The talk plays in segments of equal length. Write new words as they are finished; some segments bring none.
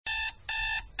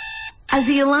as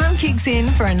the alarm kicks in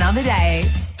for another day.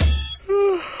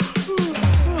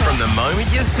 From the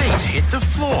moment your feet hit the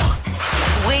floor.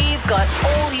 We've got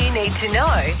all you need to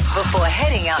know before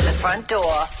heading out the front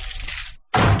door.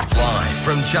 Live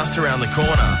from just around the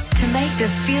corner. To make the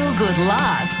feel-good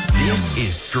last, This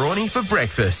is Strawny for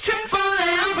Breakfast. Triple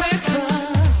M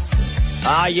breakfast.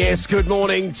 Yes, good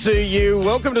morning to you.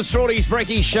 Welcome to Strawny's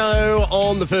Brekkie Show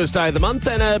on the first day of the month,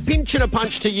 and a pinch and a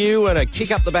punch to you and a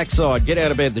kick up the backside. Get out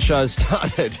of bed, the show's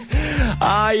started.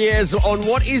 Yes, on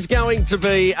what is going to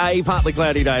be a partly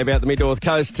cloudy day about the mid-north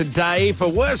coast today for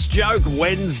Worst Joke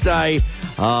Wednesday.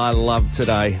 I love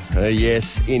today.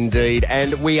 Yes, indeed.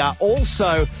 And we are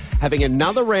also having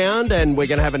another round, and we're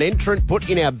going to have an entrant put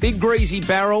in our big greasy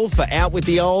barrel for Out with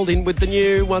the Old, In with the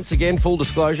New. Once again, full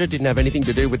disclosure, didn't have anything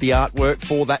to do with the artwork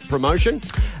for that promotion.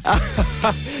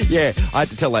 Yeah, I had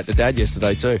to tell that to Dad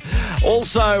yesterday too.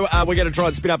 Also, we're going to try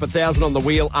and spin up 1,000 on the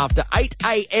wheel after 8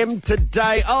 a.m.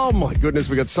 today. Oh my goodness,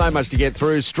 we've got so much to get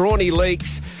through. Strawny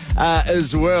Leaks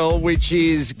as well, which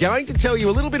is going to tell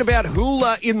you a little bit about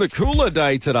Hula in the Cooler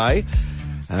Day today.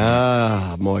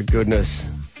 My goodness.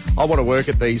 I want to work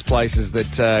at these places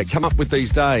that come up with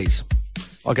these days.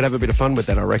 I could have a bit of fun with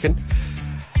that, I reckon.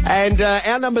 And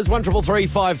our number's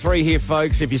 133353 here,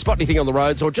 folks. If you spot anything on the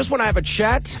roads or just want to have a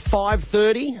chat,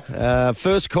 5:30,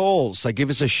 first calls. So give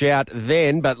us a shout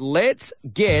then. But let's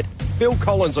get Phil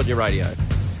Collins on your radio,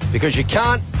 because you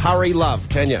can't hurry love,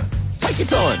 can you? Take your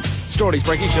time. Strawny's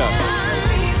Brekkie Show.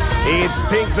 It's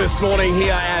Pink this morning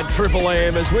here at Triple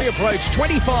M as we approach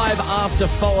 25 after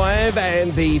 5,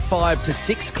 and the 5 to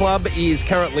 6 club is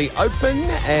currently open.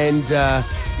 And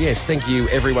yes, thank you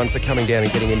everyone for coming down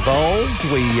and getting involved.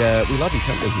 We love your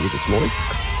company here this morning.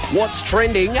 What's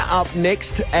trending up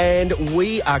next? And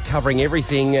we are covering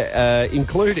everything,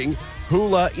 including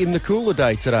Hula in the Cooler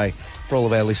Day today for all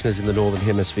of our listeners in the Northern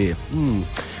Hemisphere.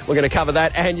 We're going to cover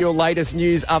that and your latest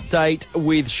news update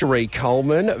with Cherie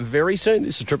Coleman very soon.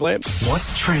 This is Triple M.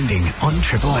 What's trending on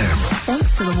Triple M?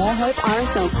 Thanks to the Wauchope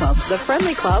RSL Club, the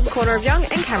friendly club, corner of Young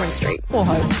and Cameron Street.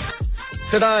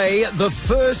 Wauchope. Today, the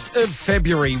 1st of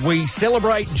February, we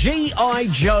celebrate G.I.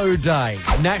 Joe Day,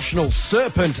 National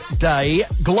Serpent Day,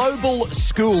 Global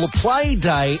School Play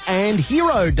Day and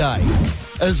Hero Day,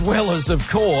 as well as, of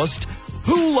course,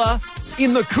 Hula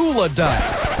in the Cooler Day.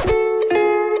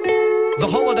 The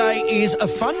holiday is a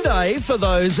fun day for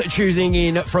those choosing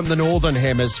in from the Northern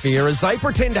Hemisphere as they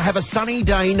pretend to have a sunny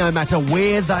day no matter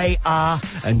where they are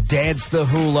and dance the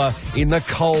hula in the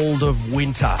cold of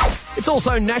winter. It's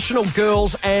also National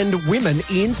Girls and Women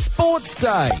in Sports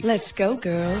Day. Let's go,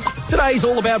 girls. Today's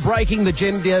all about breaking the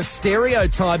gender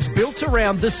stereotypes built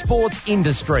around the sports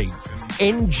industry.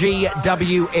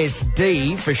 NGWSD,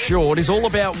 for short, is all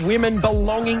about women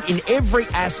belonging in every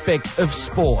aspect of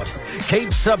sport.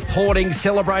 Keep supporting,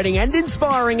 celebrating and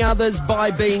inspiring others by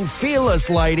being fearless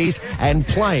ladies and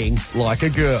playing like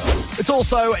a girl. It's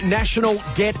also National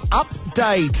Get Up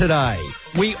Day today.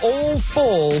 We all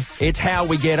fall, it's how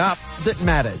we get up that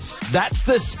matters. That's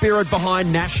the spirit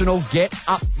behind National Get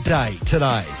Up Day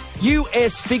today.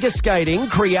 US Figure Skating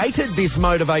created this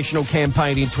motivational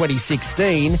campaign in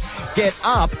 2016. Get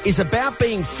Up is about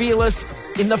being fearless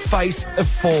in the face of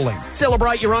falling.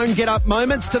 Celebrate your own get-up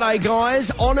moments today,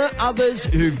 guys. Honour others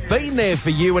who've been there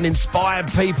for you and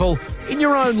inspired people in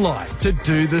your own life to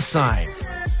do the same.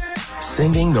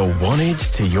 Sending the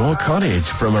wattage to your cottage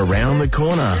from around the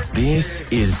corner. This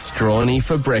is Strawny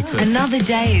for Breakfast. Another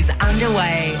day's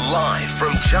underway. Live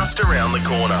from just around the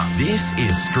corner. This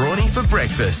is Strawny for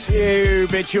Breakfast. You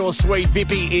bet your sweet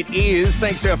bippy it is.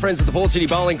 Thanks to our friends at the Port City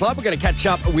Bowling Club. We're going to catch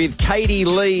up with Katie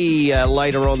Lee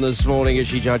later on this morning as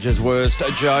she judges Worst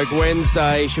Joke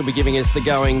Wednesday. She'll be giving us the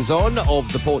goings-on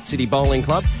of the Port City Bowling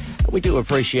Club. We do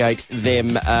appreciate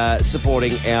them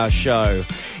supporting our show.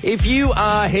 If you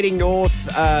are heading north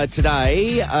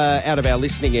today out of our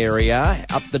listening area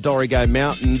up the Dorrigo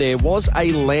Mountain, there was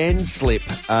a landslip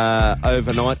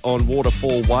overnight on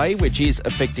Waterfall Way, which is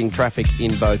affecting traffic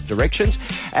in both directions.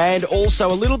 And also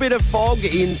a little bit of fog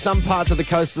in some parts of the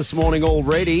coast this morning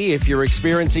already if you're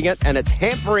experiencing it, and it's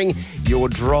hampering your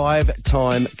drive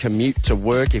time commute to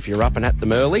work if you're up and at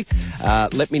them early.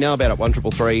 Let me know about it,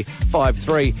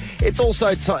 133353. It's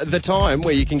also the time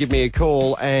where you can give me a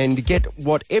call and get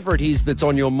whatever it is that's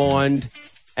on your mind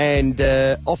and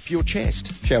off your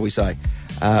chest, shall we say,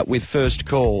 with first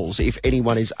calls, if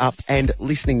anyone is up and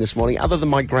listening this morning, other than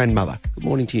my grandmother. Good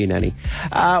morning to you, Nanny.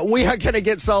 We are going to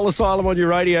get Soul Asylum on your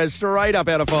radio straight up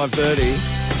out of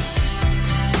 5:30.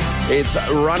 It's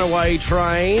Runaway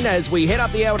Train as we head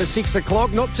up the hour to 6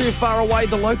 o'clock, not too far away,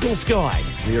 the local sky.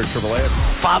 Here at Triple M.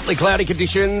 Partly cloudy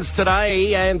conditions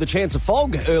today and the chance of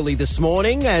fog early this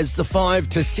morning as the 5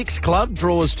 to 6 club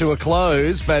draws to a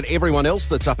close. But everyone else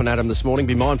that's up and at 'em this morning,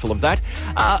 be mindful of that.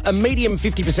 A medium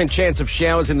 50% chance of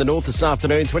showers in the north this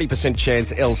afternoon, 20%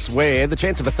 chance elsewhere. The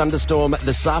chance of a thunderstorm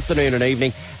this afternoon and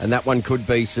evening, and that one could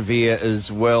be severe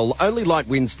as well. Only light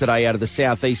winds today out of the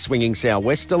southeast, swinging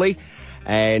southwesterly.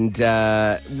 And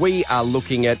we are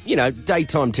looking at,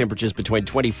 daytime temperatures between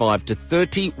 25 to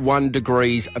 31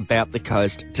 degrees about the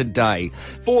coast today.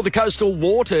 For the coastal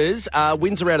waters,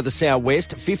 winds are out of the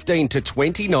southwest, 15 to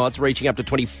 20 knots, reaching up to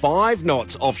 25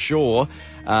 knots offshore.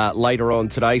 Later on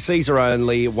today. Seas are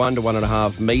only 1 to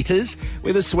 1.5 metres,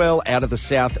 with a swell out of the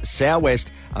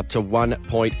south-southwest up to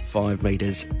 1.5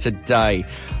 metres today.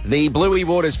 The Bluey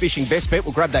Waters Fishing Best Bet,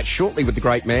 we'll grab that shortly with the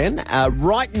great man.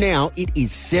 Right now, it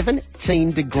is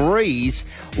 17 degrees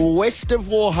west of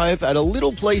Wauchope at a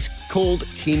little place called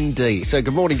Kindee. So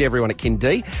good morning to everyone at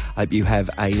Kindee. Hope you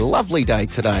have a lovely day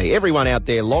today. Everyone out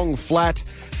there, Long Flat,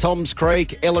 Toms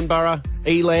Creek, Ellenborough,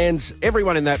 Elands,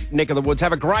 everyone in that neck of the woods,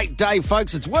 have a great day,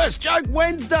 folks. It's Worst Joke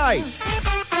Wednesday.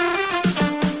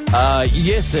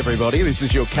 Yes, everybody, this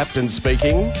is your captain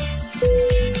speaking.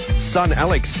 Son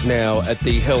Alex now at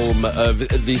the helm of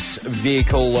this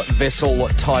vessel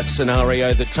type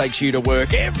scenario that takes you to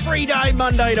work every day,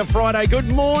 Monday to Friday. Good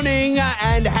morning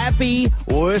and happy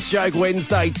Worst Joke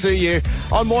Wednesday to you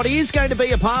on what is going to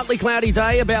be a partly cloudy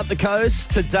day about the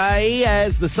coast today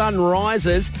as the sun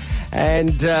rises,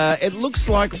 and it looks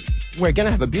like we're going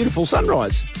to have a beautiful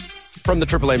sunrise. From the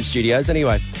Triple M studios,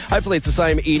 anyway. Hopefully it's the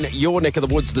same in your neck of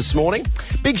the woods this morning.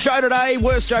 Big show today,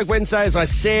 Worst Joke Wednesday, as I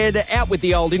said. Out with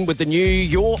the old, in with the new.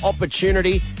 Your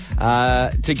opportunity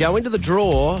to go into the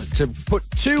draw to put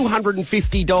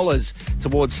 $250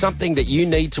 towards something that you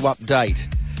need to update.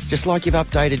 Just like you've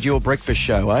updated your breakfast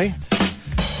show, eh?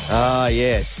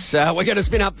 Yes. We're going to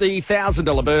spin up the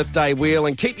 $1,000 birthday wheel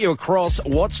and keep you across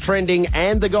what's trending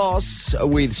and the goss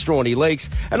with Strawny Leaks.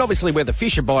 And obviously where the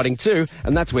fish are biting too,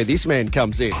 and that's where this man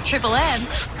comes in. Triple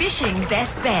M's Fishing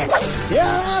Best Bet.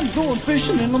 Yeah, I'm going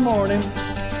fishing in the morning.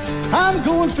 I'm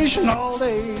going fishing all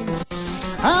day.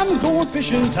 I'm going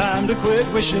fishing, time to quit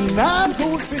wishing. I'm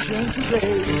going fishing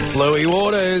today. Bluey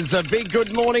Waters, a big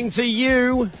good morning to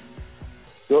you.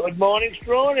 Good morning,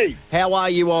 Strawny. How are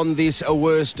you on this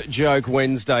Worst Joke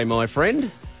Wednesday, my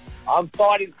friend? I'm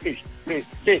fighting fish. Thank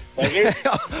you.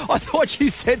 I thought you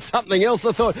said something else.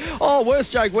 I thought,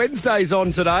 Worst Joke Wednesday's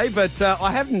on today, but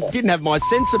I didn't have my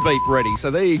sensor beep ready,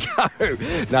 so there you go.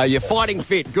 No, you're fighting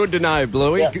fit. Good to know,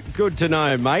 Bluey. Yeah. Good to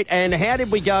know, mate. And how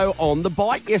did we go on the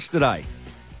bite yesterday?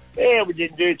 Yeah, we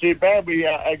didn't do too bad. We,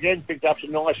 again, picked up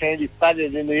some nice handy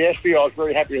flathead in the estuary. I was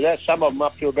very happy with that. Some of them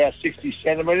up to about 60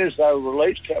 centimetres. They were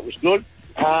released. That was good.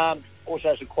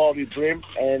 Also some quality brim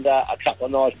and a couple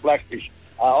of nice blackfish.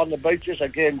 On the beaches,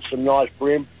 again, some nice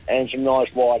brim and some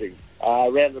nice whiting.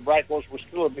 Around the breakwaters, we're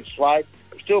still a bit slow.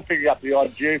 We're still picking up the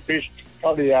odd jewfish,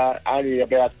 probably only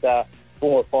about 4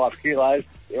 or 5 kilos.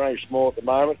 They're only small at the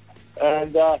moment.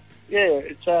 And,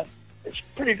 it's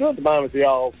pretty good at the moment, the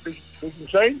old fishing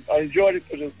scene. I enjoyed it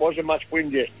because there wasn't much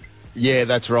wind yet. Yeah,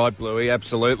 that's right, Bluey,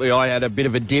 absolutely. I had a bit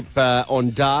of a dip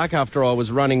on dark after I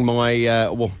was running my,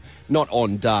 not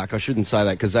on dark, I shouldn't say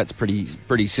that because that's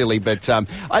pretty silly, but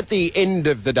at the end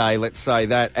of the day, let's say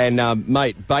that, and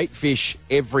mate, bait fish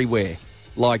everywhere.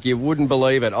 Like you wouldn't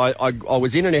believe it. I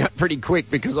was in and out pretty quick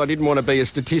because I didn't want to be a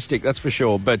statistic, that's for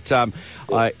sure. But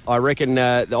I reckon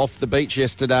off the beach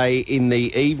yesterday in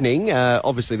the evening,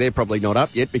 obviously they're probably not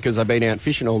up yet because they've been out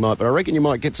fishing all night, but I reckon you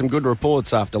might get some good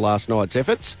reports after last night's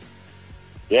efforts.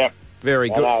 Yeah. Very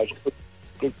good. I know,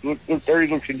 it's good, very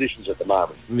good conditions at the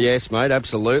moment. Yes, mate,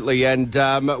 absolutely. And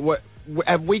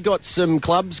have we got some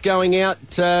clubs going out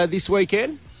this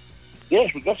weekend?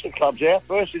 Yes, we've got some clubs out.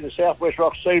 First in the Southwest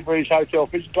Rock Seabreeze Hotel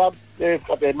Fishing Club. They've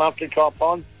got their monthly comp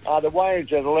on. The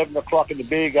weigh-ins at 11 o'clock in the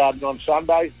Beer Garden on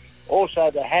Sunday.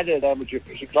 Also the Haddad Amateur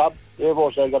Fishing Club. They've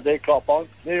also got their comp on.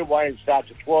 Their weigh-in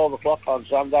starts at 12 o'clock on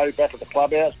Sunday back at the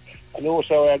clubhouse. And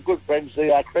also our good friends,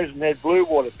 the Crescent Head Blue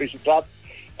Water Fishing Club.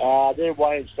 Their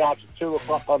weigh-in starts at 2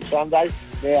 o'clock on Sunday.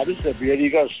 Now, this is a beauty.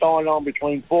 You've got to sign on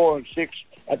between 4 and 6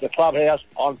 at the clubhouse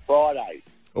on Friday.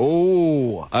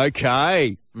 Oh,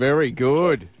 okay. Very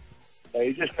good. So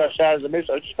you just got to say as a miss.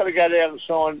 I just got to go down and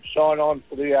sign on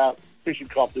for the fishing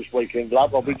comp this weekend,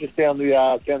 love. I'll be just down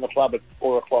the club at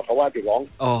 4 o'clock. I won't be long.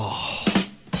 Oh,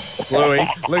 Bluey,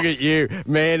 look at you,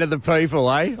 man of the people,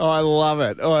 eh? I love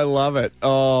it.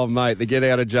 Oh, mate, the get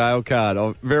out of jail card.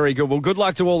 Oh, very good. Well, good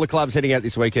luck to all the clubs heading out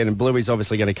this weekend, and Bluey's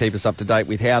obviously going to keep us up to date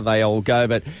with how they all go.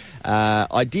 But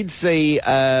I did see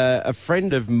a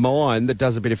friend of mine that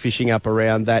does a bit of fishing up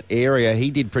around that area.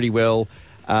 He did pretty well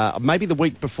maybe the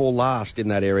week before last in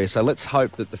that area. So let's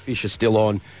hope that the fish are still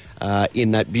on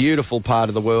in that beautiful part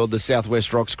of the world, the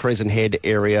Southwest Rocks, Crescent Head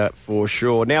area for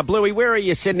sure. Now, Bluey, where are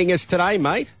you sending us today,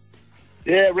 mate?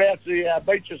 Yeah, we're out to the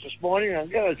beaches this morning. I'm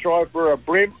going to try for a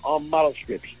brim on mullet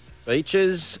strips.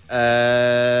 Beaches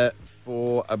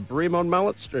for a brim on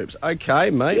mullet strips.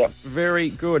 Okay, mate. Yep. Very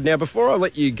good. Now, before I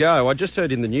let you go, I just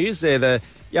heard in the news there the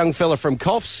young fella from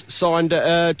Coffs signed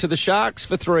to the Sharks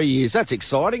for 3 years. That's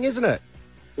exciting, isn't it?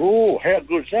 Oh, how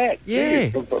good's that? Yeah.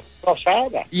 Cross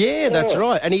Harbour. Yeah, that's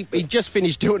right. And he just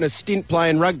finished doing a stint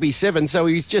playing rugby 7, so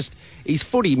he's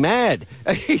footy mad.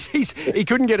 He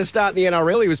couldn't get a start in the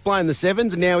NRL. He was playing the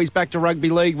 7s, and now he's back to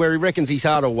rugby league where he reckons his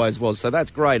heart always was. So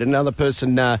that's great. Another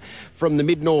person from the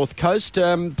Mid-North Coast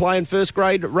playing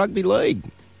first-grade rugby league.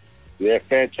 Yeah,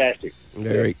 fantastic.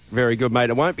 Very, very good,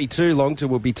 mate. It won't be too long till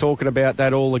we'll be talking about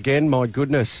that all again. My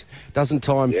goodness, doesn't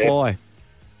time fly?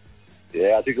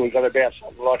 Yeah, I think we've got about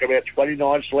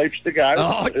 29 sleeps to go.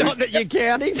 Oh, not that you're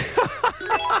counting.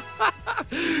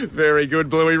 Very good,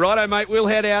 Bluey. Righto, mate, we'll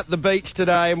head out the beach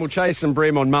today and we'll chase some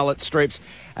brim on mullet strips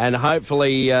and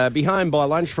hopefully be home by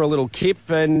lunch for a little kip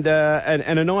and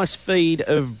a nice feed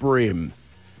of brim.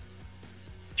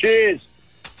 Cheers.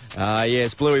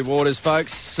 Yes, Bluey Waters,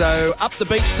 folks. So up the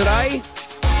beach today.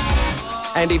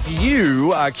 And if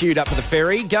you are queued up for the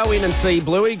ferry, go in and see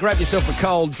Bluey, grab yourself a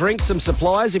cold drink, some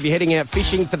supplies if you're heading out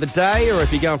fishing for the day or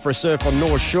if you're going for a surf on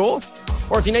North Shore.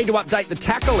 Or if you need to update the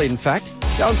tackle, in fact,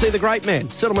 go and see the great man,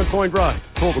 Settlement Point Road,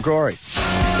 Port Macquarie.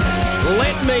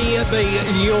 Let me be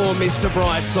your Mr.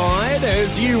 Brightside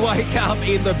as you wake up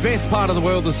in the best part of the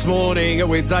world this morning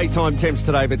with daytime temps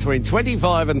today between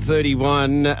 25 and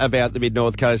 31 about the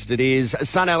mid-north coast. It is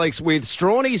Son Alex with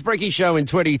Strawny's Brekkie Show in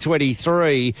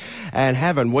 2023. And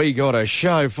haven't we got a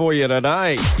show for you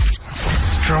today?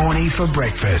 Strawny for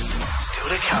breakfast. Still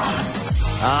to come.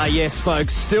 Yes,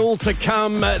 folks, still to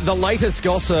come the latest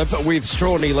gossip with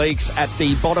Strawny Leaks at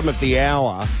the bottom of the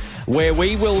hour, where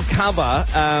we will cover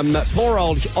poor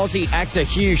old Aussie actor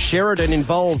Hugh Sheridan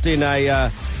involved in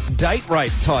a date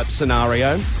rape type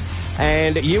scenario,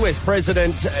 and US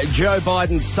President Joe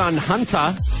Biden's son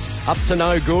Hunter up to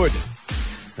no good.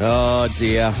 Oh,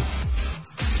 dear.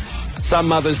 Some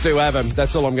mothers do have them,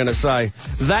 that's all I'm going to say.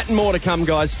 That and more to come,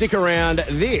 guys. Stick around.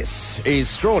 This is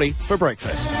Strawny for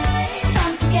breakfast.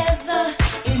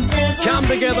 Come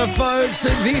together, folks.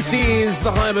 This is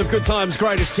the home of good times,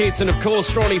 greatest hits, and of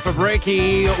course, Strawny for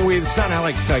Brekkie with Son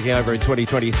Alex taking over in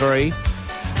 2023.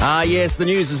 Yes, the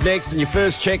news is next, and your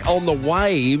first check on the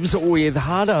waves with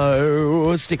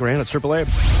Hutto. Stick around, it's Triple M.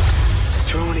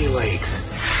 Strawny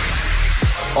Leaks.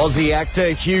 Aussie actor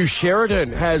Hugh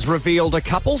Sheridan has revealed a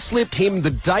couple slipped him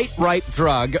the date rape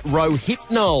drug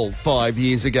Rohypnol 5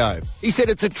 years ago. He said,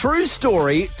 "It's a true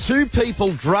story. 2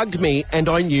 people drugged me and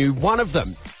I knew one of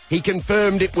them." He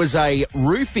confirmed it was a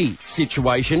roofie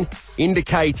situation,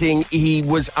 indicating he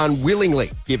was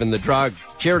unwillingly given the drug.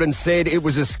 Sheridan said it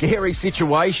was a scary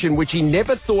situation which he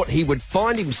never thought he would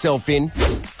find himself in.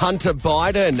 Hunter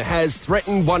Biden has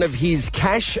threatened one of his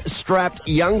cash-strapped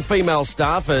young female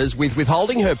staffers with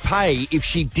withholding her pay if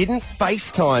she didn't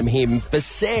FaceTime him for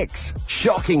sex.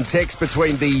 Shocking text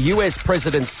between the US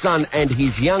president's son and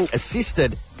his young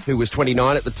assistant, who was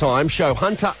 29 at the time, show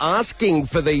Hunter asking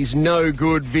for these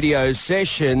no-good video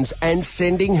sessions and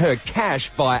sending her cash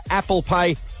via Apple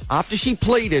Pay after she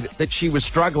pleaded that she was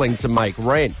struggling to make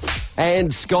rent.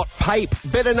 And Scott Pape,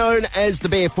 better known as the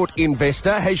Barefoot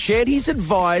Investor, has shared his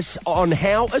advice on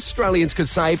how Australians could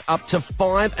save up to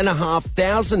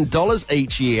 $5,500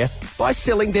 each year by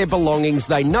selling their belongings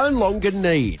they no longer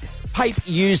need. Pape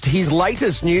used his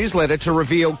latest newsletter to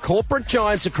reveal corporate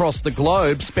giants across the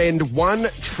globe spend $1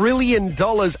 trillion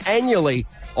annually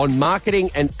on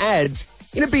marketing and ads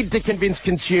in a bid to convince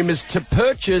consumers to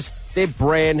purchase their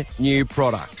brand new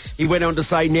products. He went on to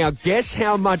say, now guess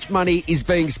how much money is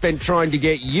being spent trying to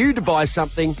get you to buy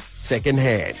something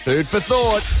second-hand. Food for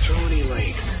thought. Strawny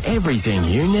Leaks. Everything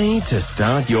you need to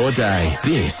start your day.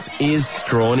 This is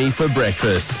Strawny for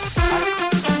breakfast.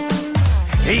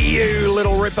 You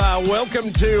little ripper,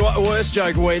 welcome to Worst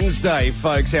Joke Wednesday,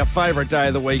 folks, our favourite day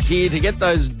of the week, here to get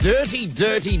those dirty,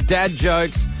 dirty dad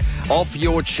jokes off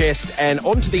your chest and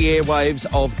onto the airwaves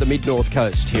of the mid-north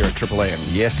coast here at Triple M.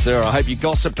 Yes, sir, I hope you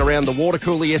gossiped around the water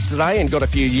cooler yesterday and got a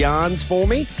few yarns for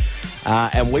me.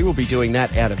 And we will be doing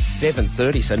that out of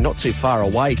 7:30, so not too far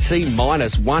away.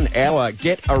 T-minus 1 hour.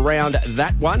 Get around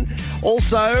that one.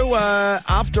 Also,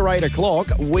 after 8 o'clock,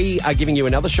 we are giving you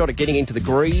another shot at getting into the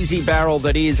greasy barrel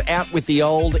that is out with the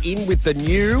old, in with the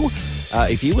new.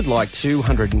 If you would like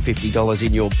 $250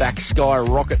 in your back sky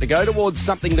rocket to go towards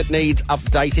something that needs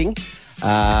updating,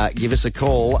 Give us a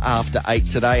call after 8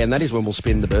 today, and that is when we'll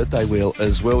spin the birthday wheel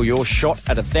as well. Your shot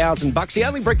at $1,000. The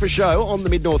only breakfast show on the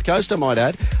Mid-North Coast, I might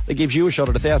add, that gives you a shot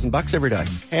at $1,000 every day.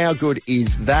 How good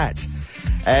is that?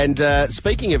 And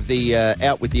speaking of the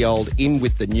out with the old, in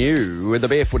with the new, the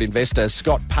barefoot investor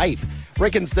Scott Pape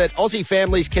reckons that Aussie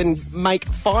families can make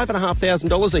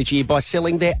 $5,500 each year by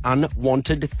selling their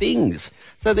unwanted things.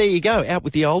 So there you go, out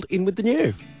with the old, in with the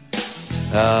new.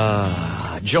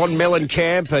 John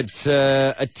Mellencamp at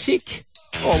a tick.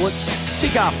 Oh, let's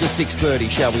tick after 6:30,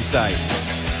 shall we say?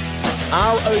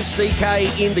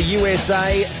 ROCK in the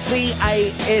USA,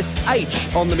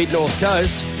 CASH on the Mid-North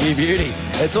Coast. You beauty.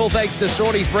 It's all thanks to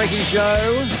Shorty's Brekkie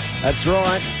Show. That's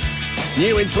right.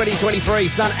 New in 2023,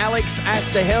 son Alex at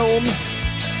the helm.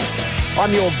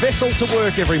 I'm your vessel to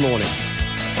work every morning.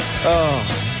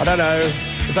 Oh, I don't know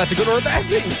if that's a good or a bad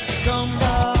thing.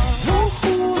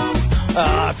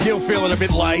 If you're feeling a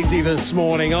bit lazy this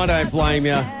morning, I don't blame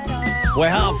you. We're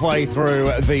halfway through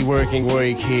the working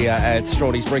week here at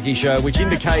Strawny's Brekkie Show, which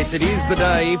indicates it is the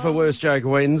day for Worst Joke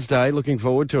Wednesday. Looking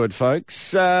forward to it,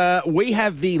 folks. We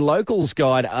have the Locals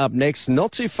Guide up next,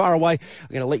 not too far away. I'm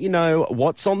going to let you know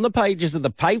what's on the pages of the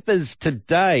papers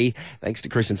today, thanks to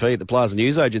Chris and Fee at the Plaza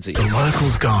News Agency. The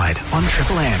Locals Guide on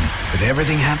Triple M, with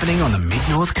everything happening on the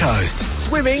Mid-North Coast.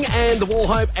 Swimming and the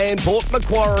Wallhope and Port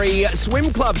Macquarie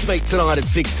swim clubs meet tonight at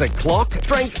 6 o'clock.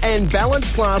 Strength and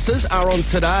balance classes are on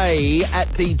today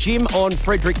at the gym on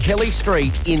Frederick Kelly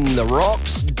Street in the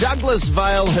Rocks. Douglas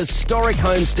Vale Historic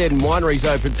Homestead and Wineries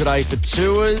open today for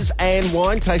tours and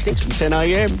wine tastings from 10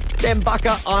 a.m.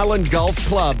 Dambucca Island Golf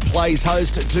Club plays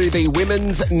host to the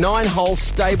women's 9-hole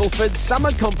Stableford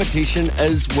Summer Competition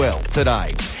as well today.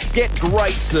 Get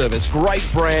great service, great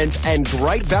brands and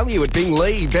great value at Bing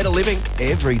Lee. Better living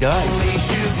every day.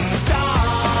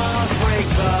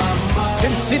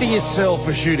 Consider yourself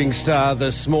a shooting star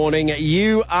this morning.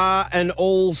 You are an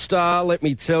all-star, let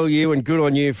me tell you, and good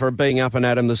on you for being up and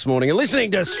at 'em this morning and listening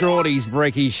to Strawny's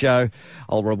Brekkie Show.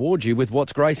 I'll reward you with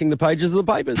what's gracing the pages of the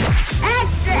papers. Extra,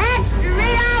 extra,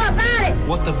 read all about it.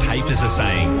 What the papers are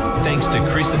saying, thanks to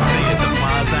Chris and Fee at the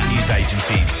Plaza News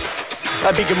Agency.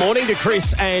 A big good morning to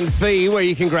Chris and Fee, where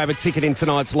you can grab a ticket in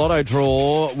tonight's lotto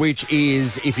draw, which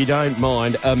is, if you don't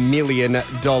mind, $1 million.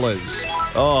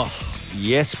 Oh,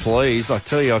 yes, please. I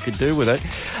tell you, I could do with it.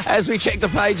 As we check the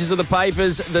pages of the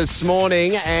papers this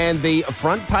morning, and the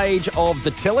front page of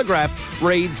The Telegraph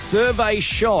reads, Survey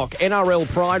shock, NRL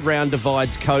Pride round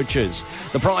divides coaches.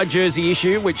 The Pride jersey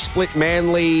issue, which split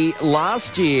Manly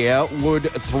last year,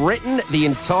 would threaten the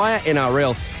entire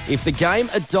NRL if the game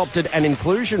adopted an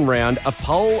inclusion round, a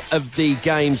poll of the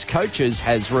game's coaches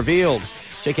has revealed.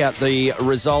 Check out the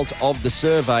result of the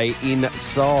survey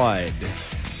inside.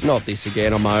 Not this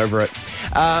again, I'm over it.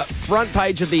 Front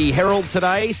page of the Herald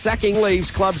today. Sacking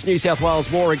leaves clubs New South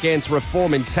Wales war against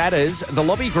reform in tatters. The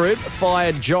lobby group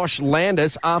fired Josh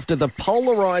Landis after the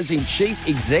polarising chief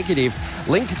executive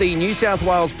linked the New South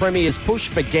Wales Premier's push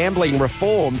for gambling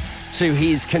reform to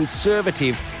his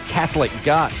conservative Catholic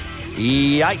gut.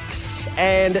 Yikes.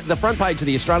 And the front page of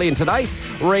the Australian today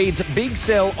reads, Big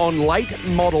sell on late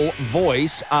model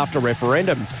voice after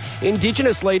referendum.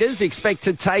 Indigenous leaders expect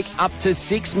to take up to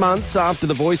 6 months after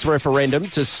the voice referendum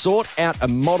to sort out a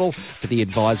model for the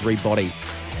advisory body.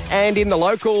 And in the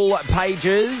local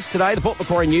pages today, the Port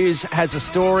Macquarie News has a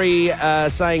story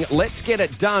saying, let's get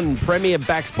it done. Premier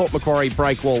backs Port Macquarie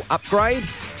breakwall upgrade.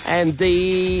 And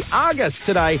the Argus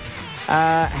today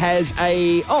has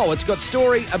it's got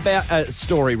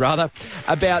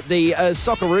about the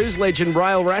Socceroos legend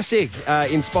Rail Rassick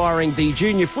inspiring the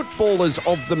junior footballers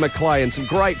of the Macleay, and some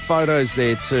great photos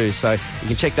there too, so you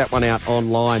can check that one out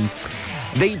online.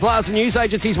 The Plaza News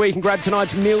Agency is where you can grab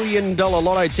tonight's $1 million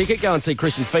lotto ticket. Go and see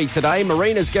Chris and Fee today.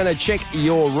 Marina's going to check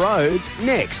your roads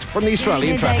next from the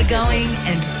Australian Traffic. Going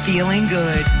and feeling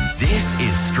good. This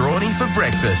is Strawny for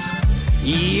breakfast.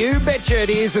 You betcha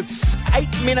it is. It's 8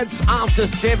 minutes after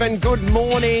 7. Good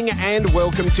morning and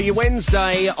welcome to your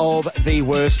Wednesday of the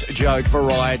worst joke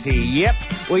variety. Yep,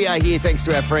 we are here thanks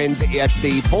to our friends at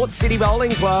the Port City Bowling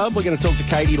Club. We're going to talk to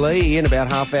Katie Lee in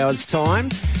about half hour's time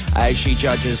as she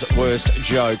judges Worst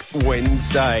Joke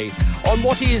Wednesday on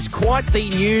what is quite the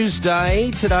news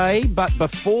day today. But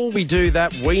before we do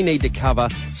that, we need to cover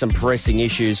some pressing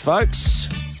issues, folks.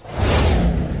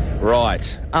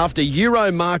 Right. After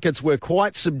Euro markets were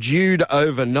quite subdued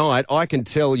overnight, I can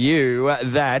tell you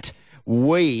that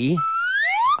we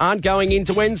aren't going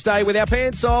into Wednesday with our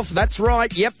pants off. That's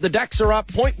right. Yep, the DAX are up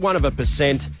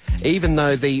 0.1%, even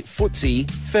though the FTSE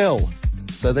fell.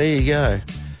 So there you go.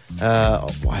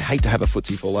 I hate to have a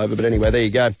footsie fall over, but anyway, there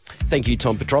you go. Thank you,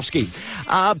 Tom Petrovsky.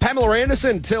 Pamela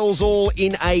Anderson tells all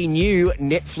in a new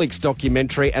Netflix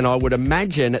documentary, and I would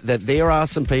imagine that there are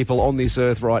some people on this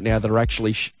earth right now that are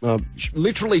actually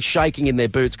literally shaking in their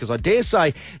boots, because I dare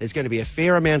say there's going to be a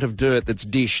fair amount of dirt that's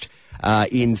dished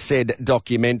in said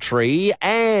documentary.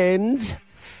 And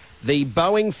the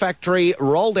Boeing factory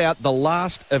rolled out the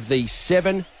last of the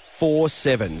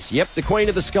 747s. Yep, the Queen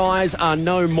of the Skies are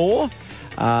no more.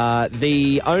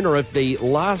 The owner of the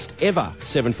last ever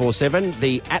 747,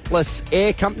 the Atlas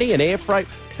Air Company, an air freight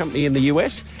company in the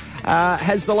US,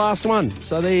 has the last one.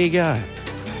 So there you go.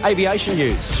 Aviation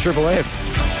news, Triple M.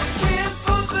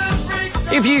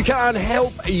 If you can't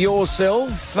help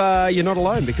yourself, you're not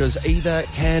alone, because either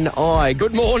can I.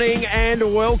 Good morning and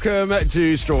welcome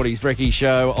to Strawdy's Brekkie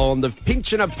Show on the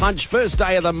Pinch and a Punch, first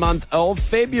day of the month of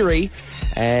February.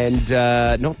 And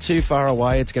not too far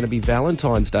away, it's going to be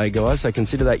Valentine's Day, guys. So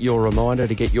consider that your reminder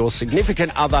to get your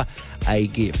significant other a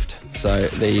gift. So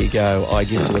there you go. I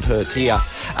give till it hurts here.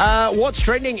 What's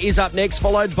Trending is up next,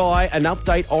 followed by an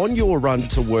update on your run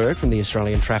to work from the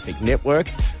Australian Traffic Network.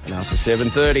 And after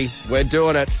 7:30, we're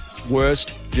doing it.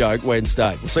 Worst Joke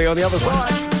Wednesday. We'll see you on the other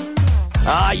side.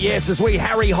 Yes, as we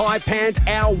Harry High Pant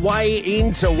our way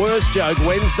into Worst Joke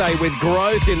Wednesday, with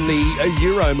growth in the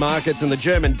Euro markets and the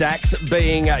German DAX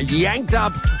being yanked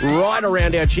up right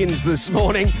around our chins this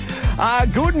morning.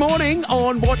 Good morning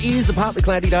on what is a partly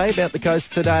cloudy day about the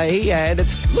coast today, and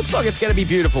it looks like it's going to be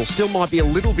beautiful. Still might be a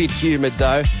little bit humid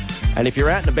though. And if you're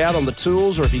out and about on the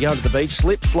tools, or if you're going to the beach,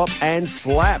 slip, slop and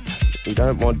slap. You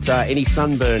don't want any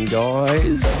sunburn,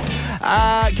 guys.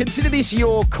 Consider this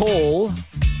your call.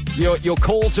 Your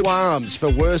call to arms for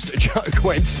Worst Joke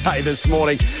Wednesday this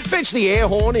morning. Fetch the air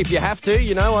horn if you have to,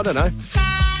 I don't know.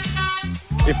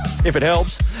 If it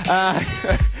helps.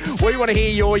 We want to hear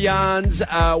your yarns.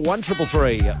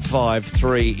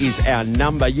 133353 is our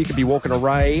number. You could be walking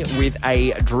away with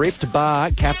a Drift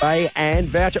Bar, Cafe and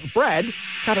voucher. Brad,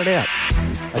 cut it out.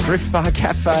 A Drift Bar,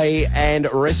 Cafe and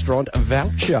Restaurant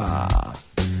voucher.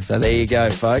 So there you go,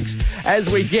 folks. As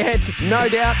we get No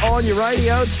Doubt on your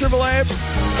radio, it's Triple M.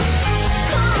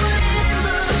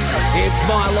 It's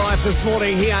My Life this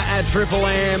morning here at Triple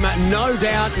M. No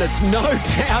doubt, and it's no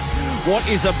doubt what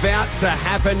is about to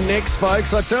happen next,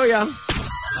 folks. I tell you.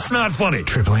 Not funny.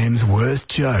 Triple M's Worst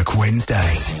Joke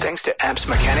Wednesday. Thanks to Apps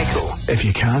Mechanical. If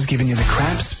your car's giving you the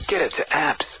craps, get it to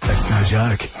Apps. That's no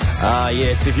joke.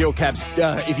 Yes, if your car's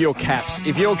giving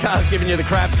you the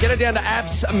craps, get it down to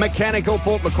Apps Mechanical,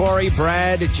 Port Macquarie.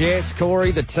 Brad, Jess,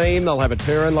 Corey, the team, they'll have it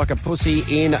purring like a pussy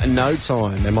in no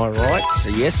time. Am I right?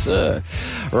 Yes, sir.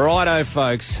 Righto,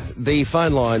 folks. The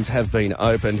phone lines have been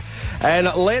opened. And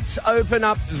let's open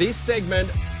up this segment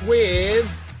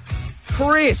with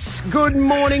Chris. Good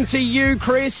morning to you,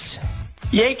 Chris.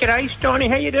 Yeah, g'day, Stoney.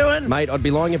 How you doing? Mate, I'd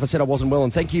be lying if I said I wasn't well,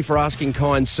 and thank you for asking,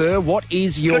 kind sir. What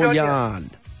is your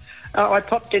yarn? I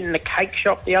popped in the cake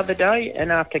shop the other day, and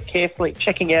after carefully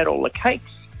checking out all the cakes,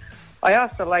 I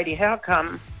asked the lady how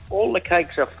come all the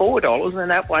cakes are $4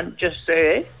 and that one just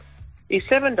there is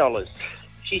 $7.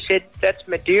 She said, that's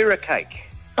Madeira cake.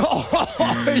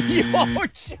 Oh, you're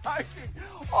joking.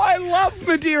 I love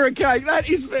Madeira cake. That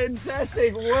is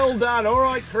fantastic. Well done. All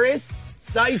right, Chris,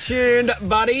 stay tuned,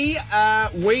 buddy.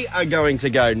 We are going to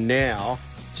go now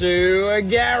to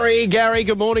Gary. Gary,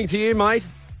 good morning to you, mate.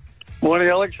 Morning,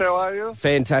 Alex. How are you?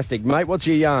 Fantastic, mate. What's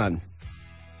your yarn?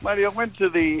 Matey, I went to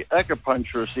the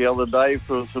acupuncturist the other day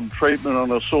for some treatment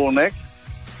on a sore neck.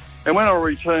 And when I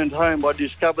returned home, I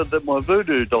discovered that my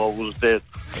voodoo doll was dead.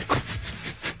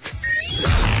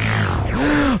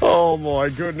 Oh, my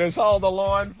goodness. Hold the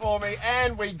line for me.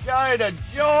 And we go to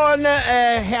John.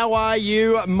 How are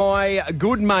you, my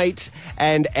good mate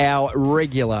and our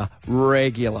regular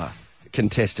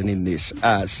contestant in this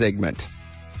segment?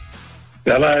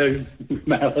 Hello,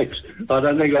 Alex. I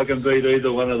don't think I can beat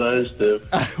either one of those two.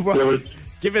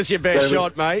 Give us your best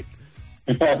shot, mate.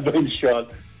 I've been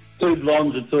shot. Two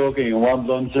blondes are talking and one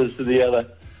blonde says to the other,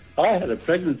 I had a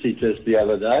pregnancy test the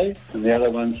other day, and the other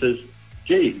one says,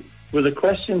 gee, were the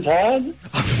questions hard?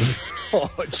 Oh,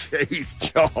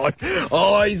 jeez, John.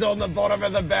 Oh, he's on the bottom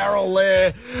of the barrel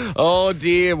there. Oh,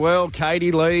 dear. Well,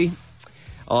 Katie Lee,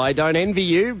 I don't envy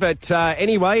you, but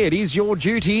anyway, it is your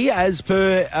duty as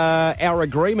per our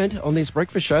agreement on this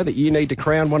breakfast show that you need to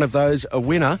crown one of those a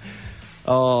winner.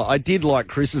 Oh, I did like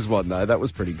Chris's one, though. That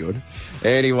was pretty good.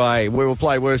 Anyway, we will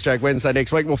play Worst Joke Wednesday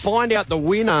next week. We'll find out the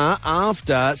winner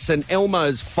after St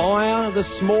Elmo's fire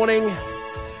this morning.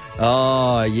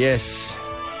 Oh, yes.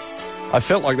 I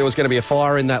felt like there was going to be a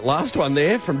fire in that last one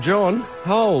there from John.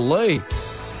 Holy.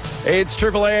 It's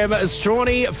Triple M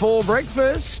Strawny for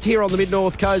breakfast here on the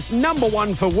Mid-North Coast. Number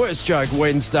one for Worst Joke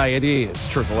Wednesday it is,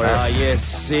 Triple M.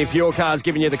 Yes, if your car's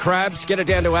giving you the crabs, get it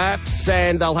down to apps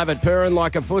and they'll have it purring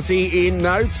like a pussy in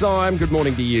no time. Good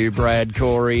morning to you, Brad,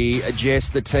 Corey,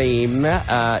 Jess, the team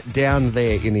down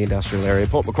there in the industrial area,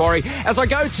 Port Macquarie. As I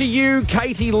go to you,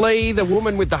 Katie Lee, the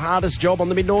woman with the hardest job on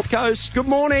the Mid-North Coast. Good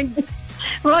morning.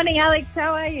 Morning, Alex.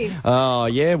 How are you? Oh,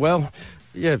 yeah, well...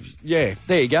 Yeah,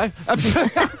 there you go.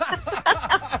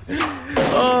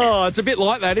 Oh, it's a bit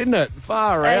like that, isn't it?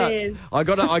 Far out. It is. I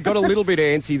got a little bit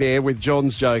antsy there with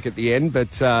John's joke at the end,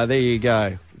 but there you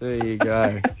go. There you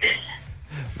go.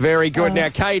 Very good. Now,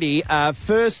 Katie,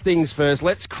 first things first,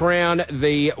 let's crown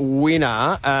the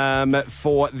winner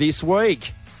for this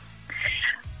week.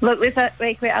 Look, this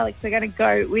week, Alex, we're going to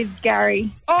go with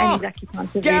Gary and his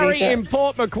acupuncture. Gary in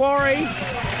Port Macquarie.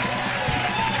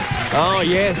 Oh,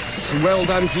 yes. Well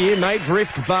done to you, mate.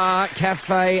 Drift Bar,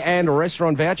 Cafe and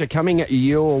Restaurant voucher coming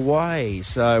your way.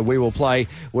 So we will play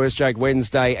Worst Joke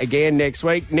Wednesday again next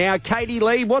week. Now, Katie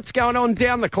Lee, what's going on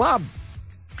down the club?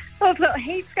 Well, we've got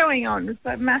heaps going on. It's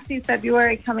a massive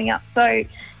February coming up. So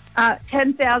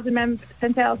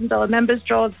 $10,000 members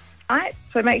draws tonight.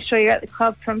 So make sure you're at the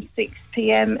club from 6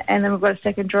 p.m. and then we've got a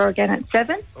second draw again at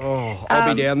 7. Oh,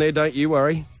 I'll be down there, don't you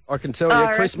worry. I can tell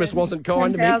you Christmas wasn't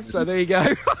kind to me, so there you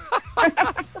go.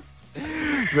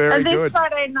 Very this good.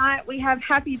 Friday night we have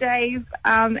Happy Dave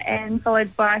and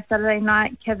followed by Saturday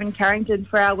night Kevin Carrington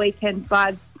for our weekend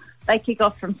vibes. They kick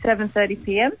off from 7:30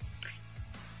 p.m.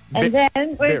 And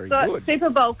then we've got Super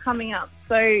Bowl coming up.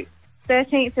 So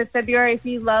 13th of February, if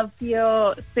you love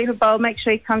your Super Bowl, make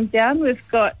sure you come down. We've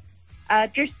got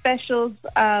drift specials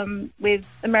with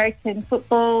American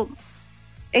football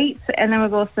eats, and then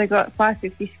we've also got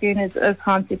 550 schooners of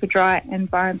Han Super Dry and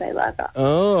Byron Bay Lager.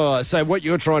 Oh, so what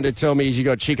you're trying to tell me is you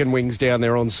got chicken wings down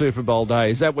there on Super Bowl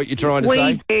day. Is that what you're trying to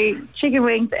say? We do chicken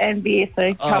wings and beer,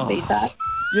 so can't beat that.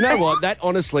 You know what? That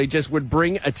honestly just would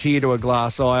bring a tear to a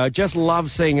glass eye. I just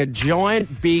love seeing a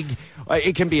giant, big...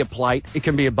 It can be a plate, it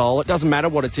can be a bowl. It doesn't matter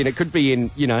what it's in. It could be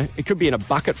in, it could be in a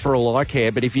bucket for all I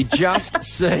care. But if you just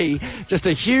see just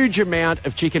a huge amount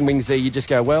of chicken wings there, you just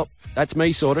go, well, that's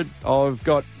me sorted. I've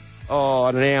got,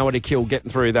 an hour to kill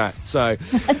getting through that. So,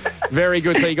 very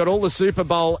good. So you got all the Super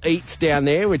Bowl eats down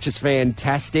there, which is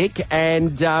fantastic.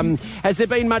 And has there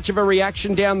been much of a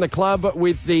reaction down the club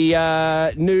with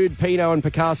the nude Pinot and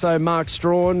Picasso Mark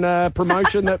Strawn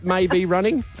promotion that may be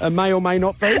running, may or may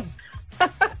not be?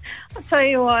 I'll tell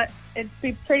you what, it'd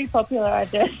be pretty popular, I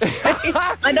guess.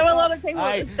 I know a lot of people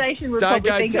at the station would probably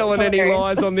think don't go telling any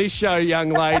lies on this show, young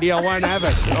lady. I won't have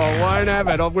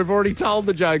it. We've already told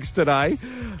the jokes today.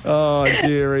 Oh,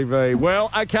 dearie me.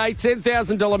 Well, okay,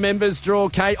 $10,000 members draw,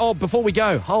 Kate. Oh, before we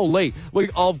go, holy,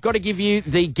 I've got to give you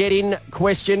the get-in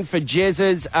question for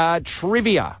Jez's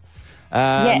trivia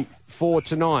for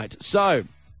tonight. So,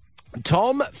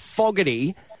 Tom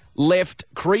Fogarty left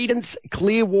Creedence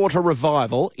Clearwater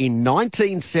Revival in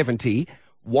 1970.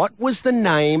 What was the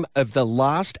name of the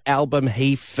last album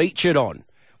he featured on?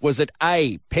 Was it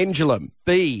A, Pendulum,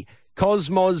 B,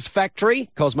 Cosmos Factory,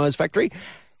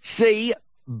 C,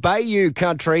 Bayou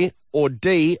Country, or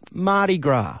D, Mardi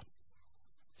Gras?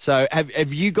 So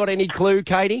have you got any clue,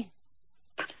 Katie?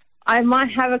 I might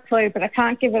have a clue, but I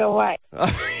can't give it away.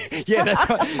 Yeah, that's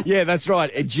right. Yeah, that's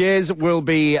right. Jez will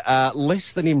be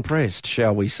less than impressed,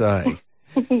 shall we say?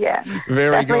 Yeah.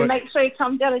 Very definitely good. Make sure you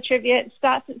come down to trivia. It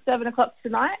starts at 7 o'clock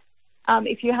tonight.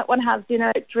 If you want to have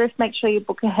dinner at Drift, make sure you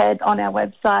book ahead on our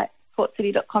website,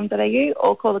 portcity.com.au,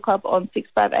 or call the club on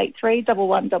 6583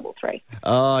 1133.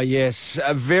 Oh, yes.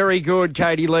 Very good,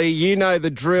 Katie Lee. You know the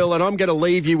drill, and I'm going to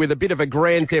leave you with a bit of a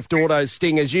Grand Theft Auto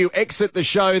sting as you exit the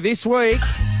show this week.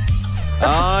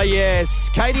 Ah,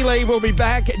 yes. Katie Lee will be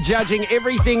back judging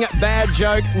everything bad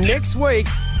joke next week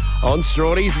on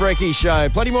Strawny's Brekkie Show.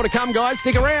 Plenty more to come, guys.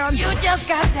 Stick around. You just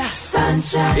got the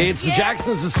sunshine. It's the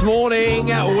Jacksons this morning.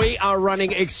 We are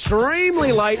running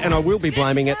extremely late, and I will be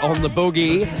blaming it on the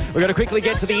boogie. We're going to quickly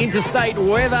get to the interstate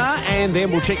weather, and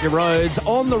then we'll check your roads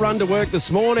on the run to work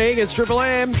this morning. It's Triple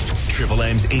M. Triple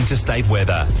M's interstate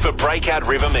weather for Breakout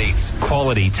River Meats.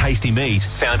 Quality, tasty meat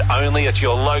found only at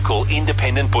your local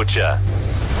independent butcher.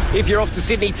 If you're off to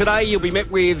Sydney today, you'll be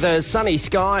met with sunny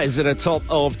skies at a top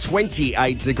of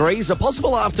 28 degrees. A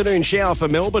possible afternoon shower for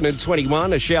Melbourne at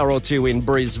 21, a shower or two in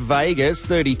Brisbane, Vegas,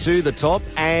 32 the top,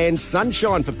 and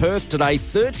sunshine for Perth today,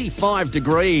 35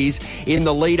 degrees in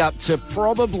the lead up to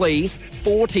probably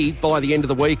 40 by the end of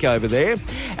the week over there.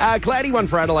 Cloudy one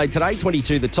for Adelaide today,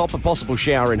 22 the top, a possible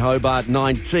shower in Hobart,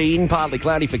 19, partly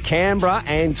cloudy for Canberra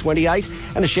and 28,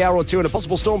 and a shower or two and a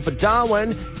possible storm for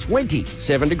Darwin,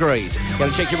 27 degrees.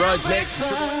 Going to check your roads next.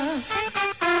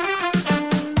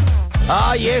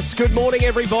 Ah, yes, good morning,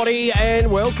 everybody, and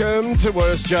welcome to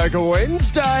Worst Joke of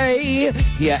Wednesday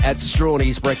here at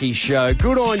Strawny's Brekkie Show.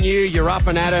 Good on you. You're up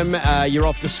and at 'em. You're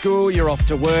off to school, you're off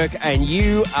to work, and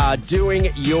you are doing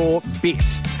your bit.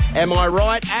 Am I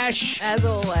right, Ash? As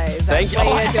always. Thank you. That's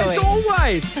what As you're doing.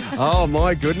 always. Oh,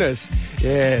 my goodness.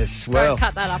 Yes, well. Don't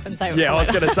cut that up and say Yeah, I was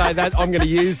going to say that. I'm going to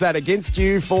use that against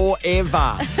you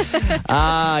forever.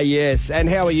 Yes. And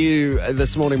how are you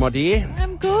this morning, my dear?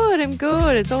 I'm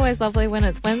good. It's always lovely when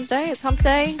it's Wednesday. It's hump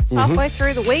day, halfway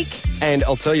through the week. And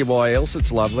I'll tell you why else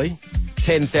it's lovely.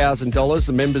 $10,000,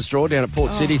 the members draw down at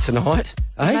Port City tonight.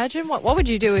 Imagine, what would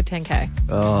you do with 10K?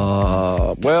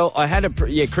 Well, I had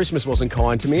Christmas wasn't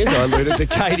kind to me, as I alluded to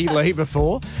Katie Lee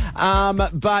before.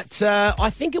 But I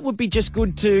think it would be just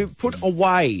good to put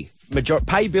away,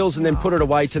 pay bills and then put it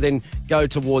away to then go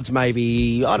towards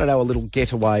maybe, I don't know, a little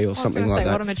getaway or something like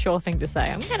that. What a mature thing to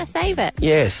say. I'm going to save it.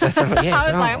 Yes, that's right. Yes,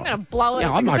 I was like, I'm going to blow it.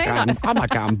 No, I might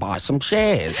go and buy some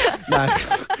shares.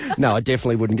 No, I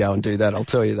definitely wouldn't go and do that. I'll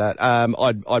tell you that.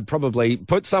 I'd probably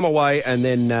put some away, and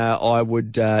then I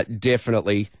would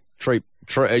definitely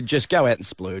just go out and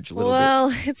splurge a little bit.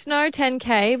 Well, it's no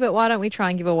 10K, but why don't we try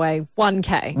and give away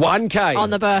 1K? 1K on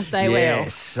the birthday wheel.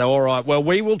 Yes, all right. Well,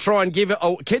 we will try and give it.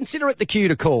 Consider it the cue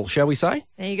to call, shall we say?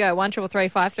 There you go.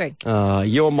 13353.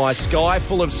 You're my sky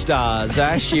full of stars,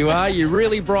 Ash. You are. You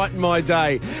really brighten my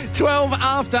day. 12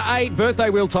 after 8,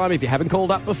 birthday wheel time. If you haven't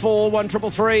called up before,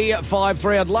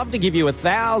 133353. I'd love to give you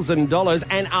 $1,000.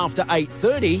 And after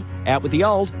 8:30, out with the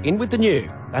old, in with the new.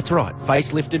 That's right,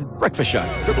 facelifted breakfast show.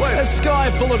 Triple M. A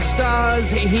sky full of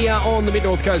stars here on the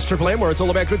Mid-North Coast Triple M, where it's all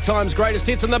about good times, greatest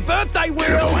hits, and the birthday wheel.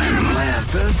 Triple M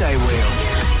Loud Birthday Wheel.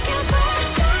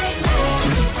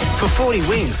 For 40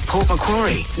 Wings, Port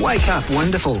Macquarie. Wake up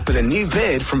wonderful with a new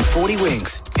bed from 40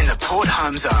 Wings in the Port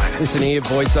Home Zone. Listen here,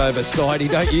 voiceover Sidey,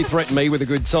 don't you threaten me with a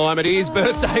good time. It is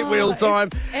birthday wheel time.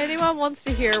 If anyone wants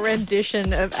to hear a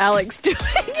rendition of Alex doing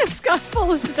a sky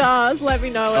full of stars, let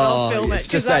me know and I'll film it. It's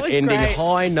just that ending great.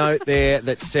 high note there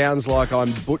that sounds like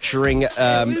I'm butchering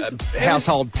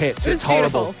household pets. It's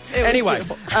horrible. Anyway,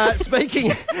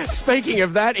 speaking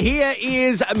of that, here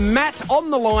is Matt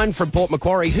on the line from Port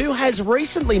Macquarie, who has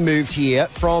recently moved here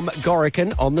from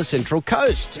Gorican on the Central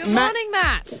Coast. Good morning,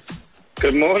 Matt.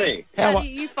 Good morning. How do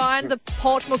you find the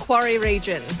Port Macquarie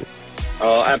region?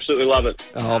 Oh, absolutely love it.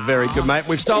 Oh, very good, mate.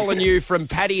 We've stolen you from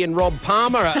Paddy and Rob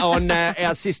Palmer on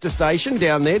our sister station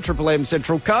down there, Triple M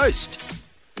Central Coast.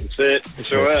 That's it.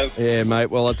 Sure have. Yeah, mate.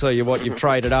 Well, I'll tell you what, you've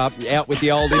traded up. Out with the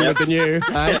old, in with the new.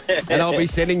 And I'll be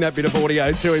sending that bit of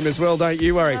audio to him as well, don't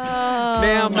you worry.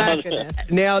 Now, Matt,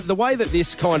 the way that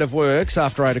this kind of works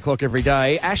after 8 o'clock every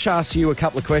day, Ash asks you a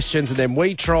couple of questions and then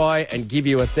we try and give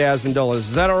you $1,000.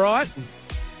 Is that all right?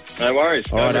 No worries.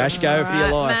 All right, Ash, go for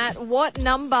your life. Matt, what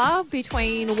number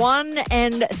between 1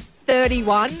 and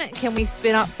 31 can we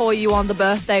spin up for you on the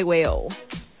birthday wheel?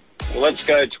 Well, let's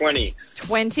go 20.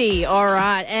 20, all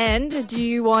right. And do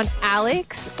you want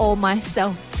Alex or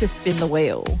myself to spin the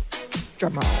wheel?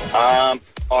 Drum roll.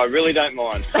 I really don't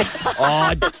mind.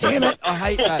 Oh, damn it. I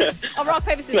hate that. Oh, rock,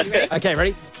 paper, scissors. You ready? Okay,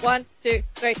 ready? 1, 2,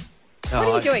 3. What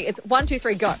are you doing? It's 1, 2,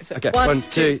 3, go. So okay, 1,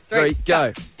 2, 3,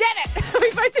 go. Damn it!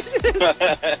 We both did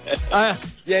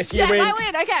yes, you win. I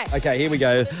win, okay. Okay, here we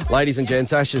go. Ladies and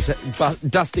gents, Ash is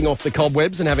dusting off the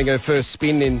cobwebs and having her first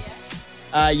spin in...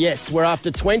 yes, we're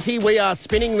after 20. We are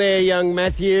spinning there, young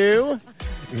Matthew.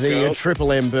 The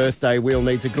Triple M birthday wheel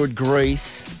needs a good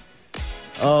grease.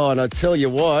 Oh, and I tell you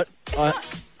what...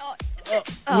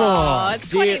 it's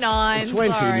 29. 29.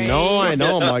 Sorry.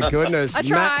 Oh, my goodness. I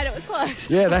tried. It was close.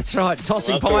 Yeah, that's right.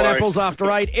 Tossing pineapples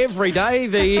after 8 every day.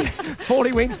 The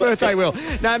 40 Wings birthday wheel.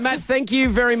 No, Matt, thank you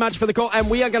very much for the call. And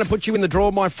we are going to put you in the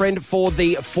draw, my friend, for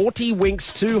the 40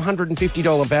 Winks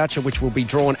 $250 voucher, which will be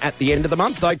drawn at the end of the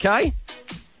month, okay?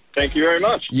 Thank you very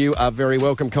much. You are very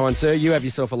welcome, kind sir. You have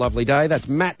yourself a lovely day. That's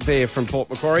Matt there from Port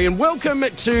Macquarie. And welcome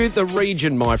to the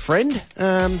region, my friend.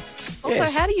 Also,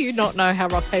 how do you not know how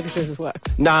rock, paper, scissors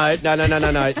works? No.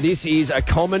 This is a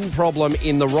common problem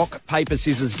in the rock, paper,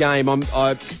 scissors game.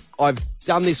 I've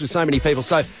done this with so many people.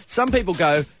 So some people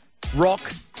go rock,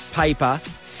 paper,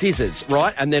 scissors,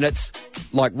 right? And then it's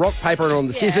like rock, paper, and on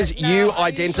the scissors, you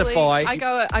identify... I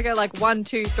go like 1,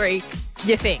 2, 3,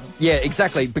 your thing. Yeah,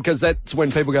 exactly, because that's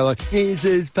when people go like,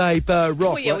 scissors, paper,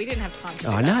 rock. Well, yeah, we didn't have time to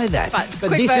do I know that. But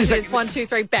quick this version is is 1, 2,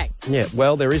 3, bang. Yeah,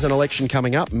 well, there is an election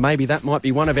coming up. Maybe that might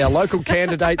be one of our local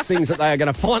candidates' things that they are going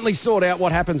to finally sort out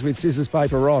what happens with scissors,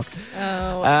 paper, rock.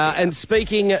 And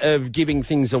speaking of giving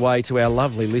things away to our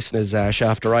lovely listeners, Ash,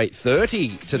 after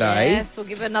 8:30 today. Yes, we'll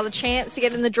give it another chance to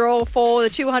get in the draw for the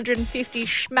 250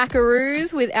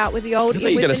 schmackaroos with Out with the Old, I thought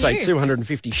you were going to say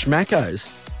 250 schmackos.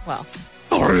 Well...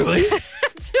 All Oh, really?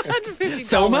 $250.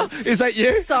 Thelma, is that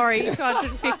you? Sorry,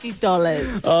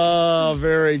 $250. Oh,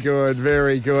 very good,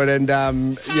 very good.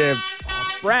 And, yeah,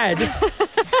 Brad,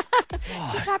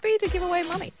 He's happy to give away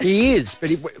money. he is, but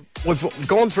we've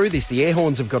gone through this. The air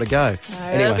horns have got to go.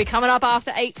 It'll be coming up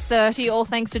after 8:30, all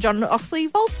thanks to John Oxley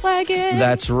Volkswagen.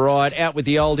 That's right. Out with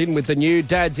the old, in with the new.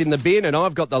 Dad's in the bin, and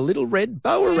I've got the little red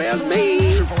bow around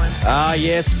me. Ah,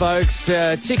 yes, folks.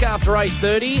 Tick after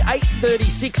 8:30.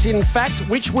 8:36, in fact,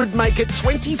 which would make it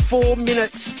 24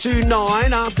 minutes to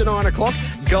 9 after 9 o'clock.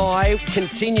 Guy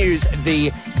continues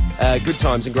the good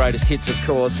times and greatest hits, of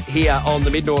course, here on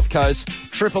the Mid-North Coast.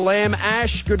 Triple M.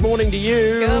 Ash, good morning to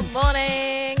you. Good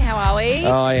morning. How are we?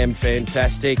 I am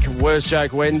fantastic. Worst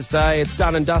Joke Wednesday. It's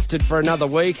done and dusted for another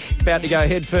week. About to go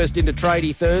head first into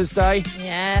Tradie Thursday.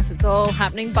 Yes, it's all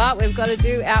happening, but we've got to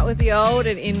do out with the old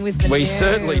and in with the new. We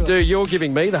certainly do. You're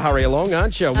giving me the hurry along,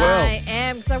 aren't you? Well, I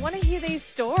am, because I want to hear these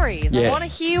stories. Yeah. I want to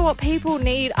hear what people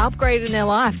need upgraded in their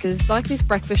life, because like this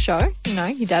breakfast show, you know,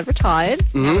 your dad retired.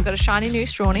 Now we've got a shiny new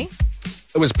strawny.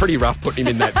 it was pretty rough putting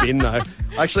him in that bin, though.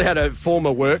 I actually had a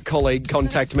former work colleague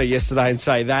contact me yesterday and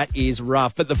say, that is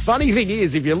rough. But the funny thing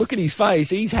is, if you look at his face,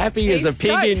 he's happy as a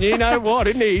pig, stoked. and you know what,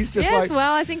 isn't he? He's just yes, like...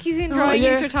 well, I think he's enjoying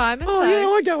his retirement. Oh, so. yeah,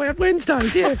 I go out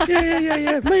Wednesdays, yeah.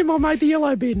 Me and my mate, the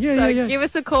yellow bin, So give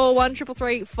us a call,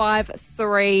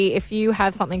 133353, if you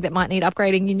have something that might need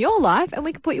upgrading in your life, and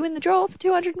we can put you in the draw for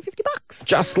 $250.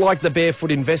 Just like the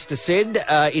Barefoot Investor said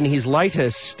in his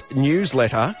latest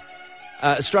newsletter,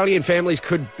 Australian families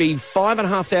could be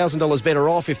 $5,500 better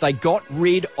off if they got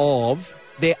rid of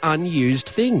their unused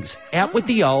things. Out with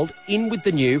the old, in with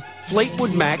the new.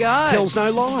 Fleetwood Mac tells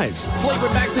no lies.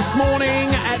 Fleetwood Mac this morning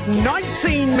at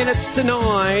 19 minutes to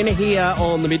 9 here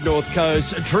on the Mid-North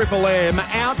Coast. Triple M,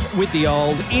 out with the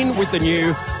old, in with the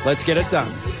new. Let's get it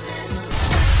done.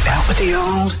 Out with the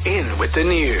old, in with the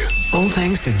new. All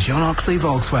thanks to John Oxley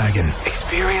Volkswagen.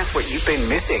 Experience what you've been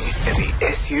missing in the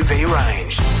SUV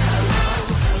range.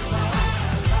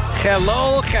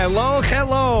 Hello,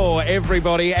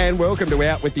 everybody, and welcome to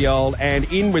Out with the Old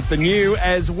and In with the New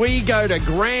as we go to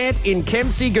Grant in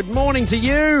Kempsey. Good morning to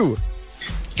you.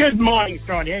 Good morning,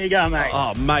 Stronny. How you going, mate?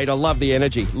 Oh, mate, I love the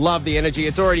energy. Love the energy.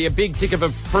 It's already a big tick of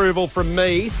approval from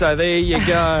me, so there you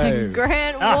go.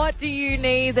 Grant, what do you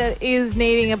need that is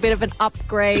needing a bit of an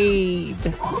upgrade?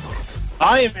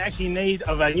 I am actually in need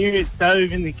of a new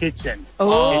stove in the kitchen.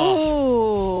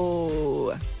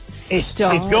 Oh, it's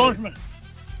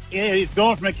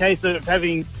gone from a case of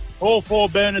having all four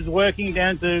burners working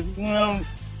down to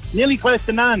nearly close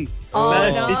to none. Oh,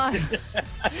 no.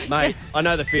 Mate, I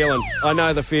know the feeling. Have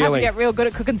to get real good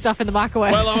at cooking stuff in the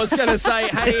microwave. Well, I was going to say,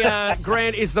 hey,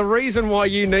 Grant, is the reason why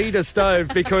you need a stove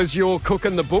because you're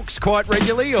cooking the books quite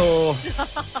regularly, or...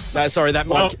 No, sorry, that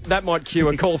might cue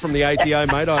a call from the ATO,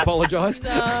 mate. I apologise.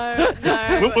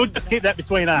 No. We'll just keep that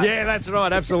between us. Yeah, that's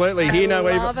right, absolutely. I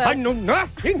know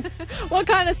nothing. What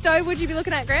kind of stove would you be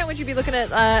looking at, Grant? Would you be looking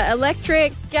at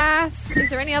electric, gas? Is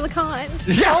there any other kind?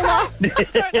 Solar?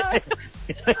 Don't know.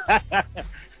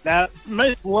 Now,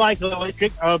 most likely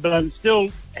electric, but I'm still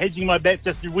hedging my bets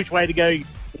just to which way to go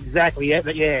exactly yet.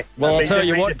 But yeah. Well, I'll tell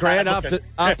you what, Grant,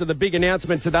 after the big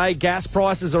announcement today, gas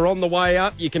prices are on the way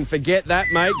up. You can forget that,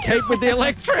 mate. Keep with the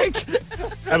electric.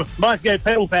 Might go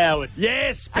pedal powered.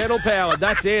 Yes, pedal powered.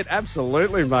 That's it.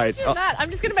 Absolutely, mate. That. I'm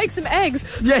just going to make some eggs.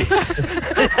 Yeah.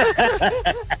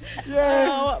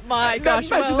 Oh, my gosh.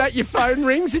 Imagine that your phone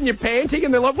rings and you're panting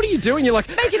and they're like, what are you doing? You're like,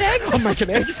 making eggs. I'm making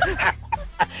eggs.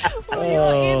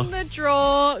 Well, you're in the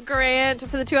draw, Grant,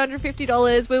 for the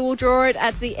 $250. We will draw it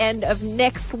at the end of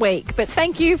next week. But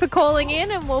thank you for calling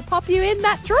in, and we'll pop you in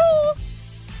that draw.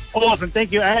 Awesome.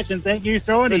 Thank you, Ash, and thank you,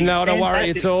 Stroney. No, don't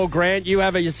worry at all, Grant. You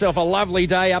have yourself a lovely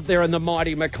day up there in the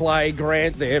mighty Macleay,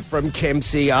 Grant, there from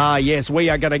Kempsey. Ah, yes, we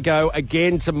are going to go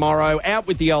again tomorrow. Out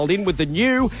with the old, in with the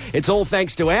new. It's all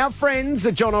thanks to our friends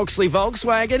at John Oxley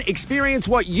Volkswagen. Experience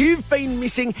what you've been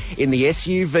missing in the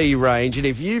SUV range. And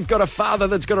if you've got a father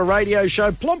that's got a radio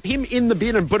show, plump him in the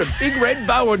bin and put a big red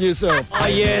bow on yourself. Ah,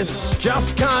 yes,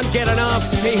 just can't get enough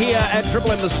here at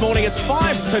Triple M this morning. It's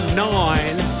 5 to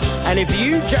 9. And if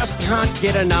you just can't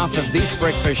get enough of this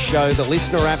breakfast show, the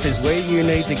Listener app is where you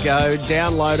need to go.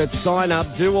 Download it, sign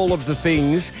up, do all of the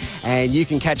things, and you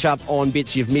can catch up on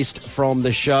bits you've missed from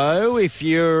the show. If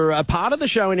you're a part of the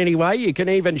show in any way, you can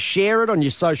even share it on your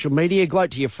social media.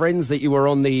 Gloat to your friends that you were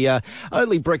on the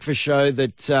only breakfast show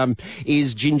that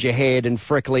is ginger-haired and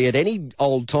freckly at any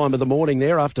old time of the morning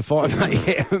there after 5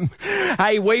 a.m.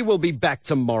 Hey, we will be back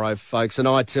tomorrow, folks, and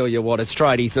I tell you what, it's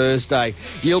Tradie Thursday.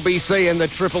 You'll be seeing the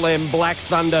Triple M Black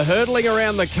Thunder hurtling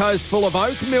around the coast full of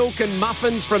oat milk and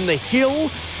muffins from the hill.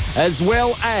 as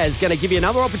well as going to give you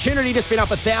another opportunity to spin up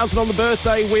 1,000 on the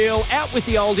birthday wheel. Out with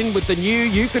the old, in with the new.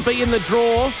 You could be in the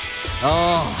draw.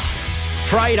 Oh,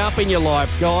 trade up in your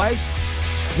life, guys.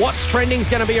 What's trending's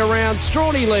going to be around.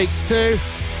 Strawny leaks too.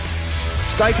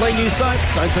 Stay clean, you soap.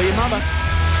 Don't tell your mother.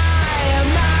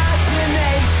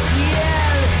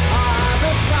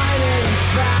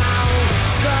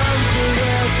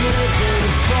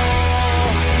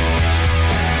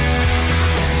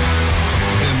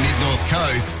 The Mid-North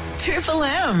Coast. Triple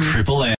M.